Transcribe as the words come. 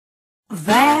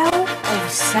Vow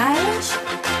of silence?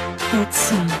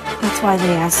 That's why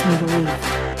they asked me to leave.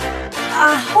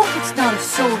 I hope it's not a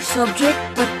sore subject,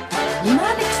 but you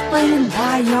mind explaining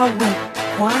why y'all went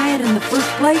quiet in the first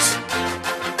place?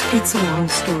 It's a long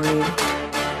story.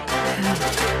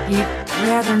 You'd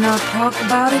rather not talk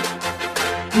about it?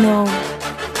 No.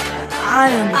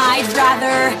 I'd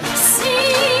rather sing.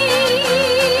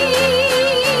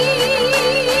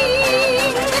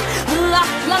 La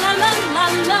la la la la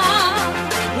la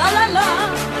la la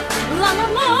la la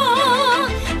la.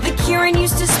 The Kirin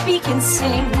used to speak and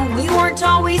sing. We weren't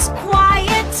always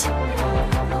quiet.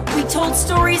 We told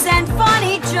stories and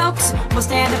funny jokes. Well,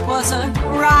 stand-up was a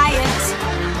riot.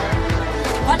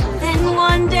 But then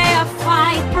one day a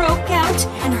fight broke out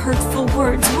and hurtful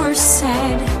words were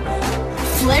said.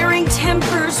 Flaring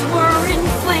tempers were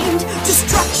inflamed,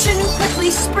 destruction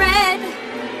quickly spread.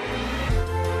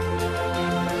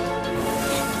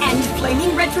 And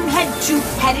flaming red from head to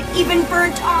head, it even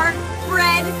burnt our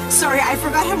bread. Sorry, I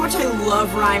forgot how much I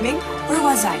love rhyming. Where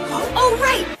was I? Oh,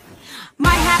 right!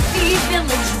 My happy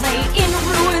village lay in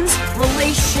ruins,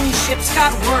 relationships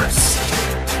got worse.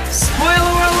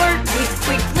 Spoiler alert, we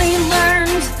quickly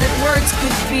learned that words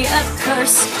could be a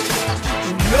curse.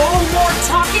 No more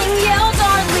talking, yelled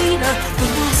our leader, the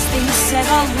last thing said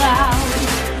aloud.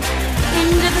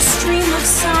 Into the stream of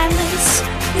silence,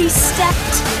 we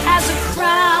stepped as a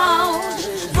crowd.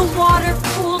 The water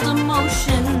cooled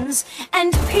emotions,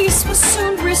 and peace was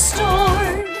soon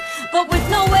restored. But with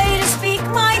no way to speak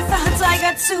my thoughts, I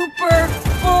got super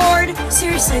bored.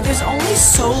 Seriously, there's only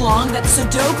so long that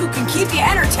Sudoku can keep you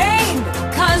entertained.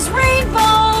 'Cause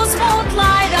rainbows won't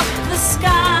light up the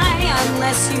sky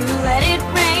unless you let it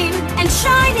rain. And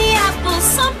shiny apples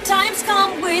sometimes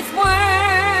come with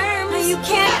worms. You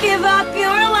can't give up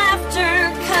your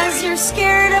laughter 'cause you're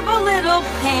scared of a little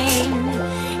pain.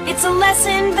 It's a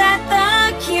lesson that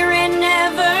the Kirin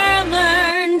never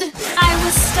learned. I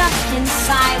was stuck in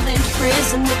silent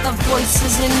prison with the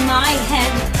voices in my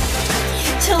head,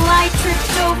 till I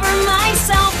tripped over my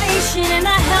salvation in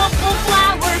a helpful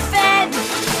flower bed.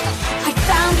 I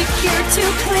found a cure to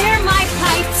clear my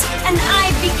pipes, and I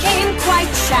became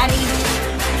quite chatty.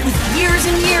 With years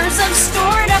and years of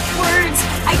stored up words,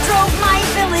 I drove my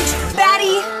village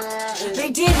batty. They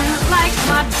didn't like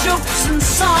my jokes and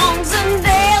songs, and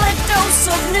they'll a dose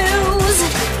of news.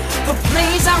 The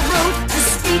plays I wrote, the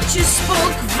speeches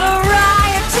spoke,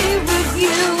 variety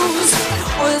reviews.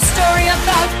 Or the story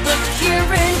about the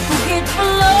Kirin who hid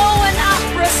below an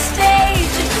opera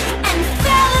stage and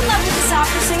fell in love with this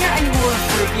opera singer and wore a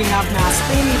freaking obnoxious.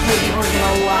 He played the organ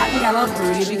a lot and got all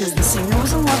broody because the singer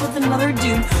was in love with another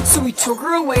dude. So we took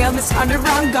her away on this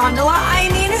underground gondola. I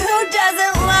mean, who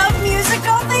doesn't love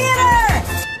musical theater?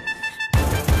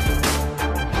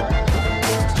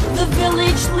 The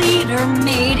village leader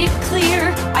made it clear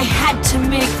I had to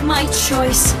make my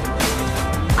choice.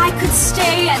 I could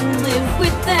stay and live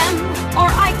with them, or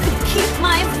I could keep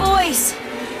my voice.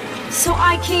 So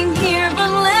I came here but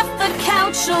left the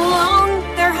couch alone.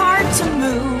 They're hard to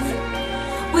move,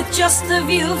 with just the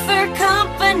view for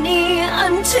company,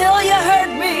 until you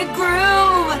heard me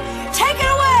groove. Take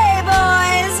it away,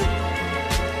 boys!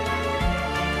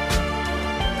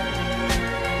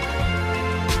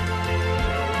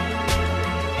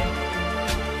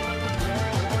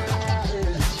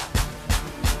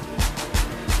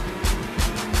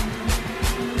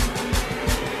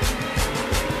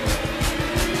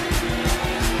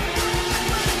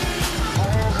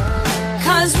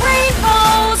 Cause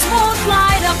rainbows won't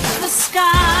light up the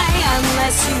sky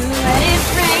unless you let it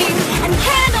rain. And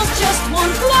candles just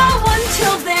won't glow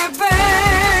until they're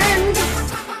burned.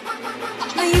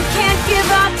 No, you can't give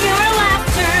up your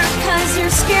laughter 'cause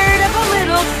you're scared of a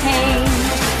little pain.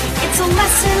 It's a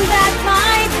lesson that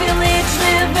my village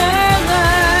never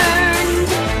learned.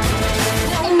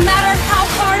 No matter how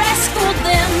hard I schooled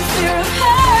them, fear of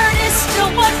hurt is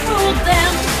still what ruled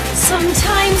them.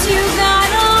 Sometimes you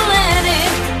gotta let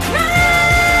it rain.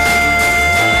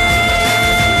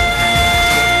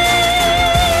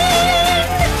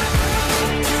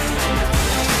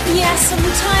 Yeah,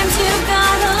 sometimes you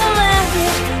gotta let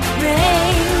it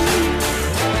rain.